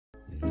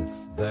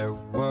there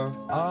were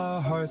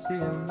a horsey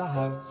in the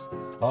house,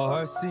 a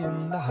horsey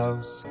in the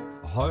house,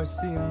 a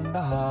horsey in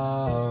the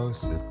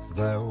house. If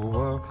there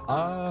were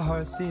a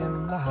horsey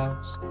in the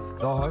house,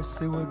 the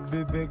horsey would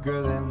be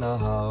bigger than the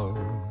house.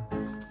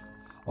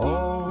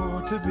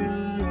 Oh, to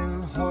be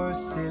in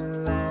horsey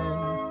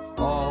land,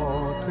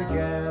 all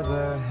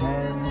together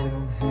hand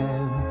in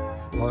hand.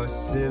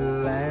 Horsey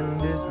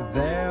land is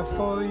there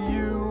for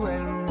you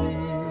and me.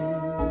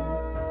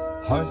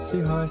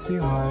 Horsey, horsey,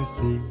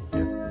 horsey,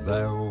 if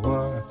there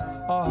were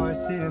a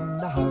horsey in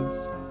the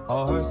house,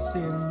 a horsey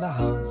in the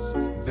house,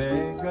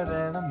 bigger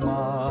than a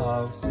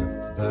mouse.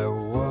 If there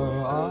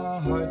were a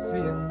horsey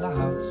in the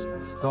house,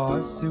 the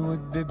horsey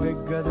would be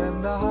bigger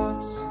than the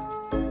house.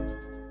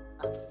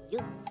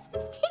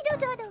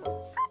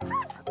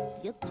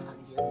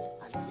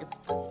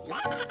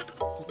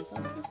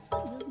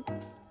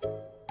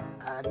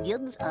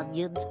 Onions,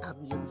 onions,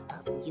 onions,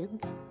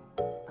 onions,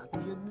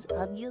 onions,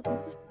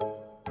 onions,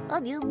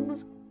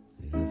 onions.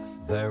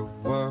 If there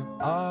were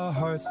a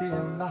horsey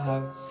in the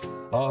house,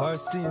 a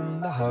horsey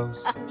in the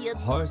house, a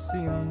horsey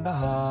in the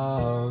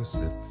house.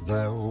 If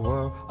there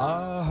were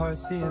a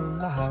horsey in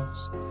the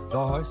house, the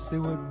horsey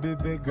would be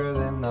bigger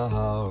than the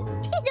house.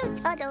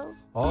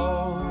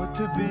 Oh,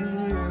 to be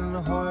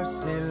in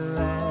horsey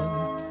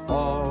land,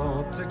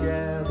 all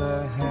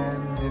together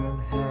hand in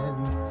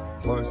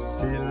hand.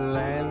 Horsey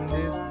land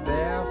is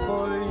there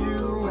for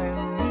you and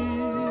me.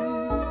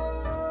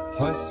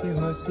 Horsey,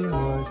 horsey,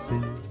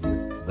 horsey,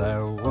 if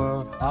there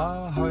were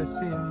a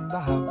horsey in the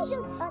house,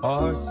 a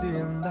horsey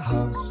in the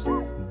house,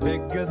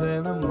 bigger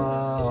than a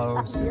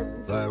mouse.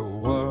 If there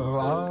were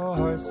a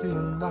horsey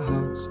in the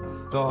house,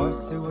 the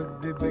horsey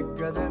would be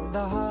bigger than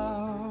the house.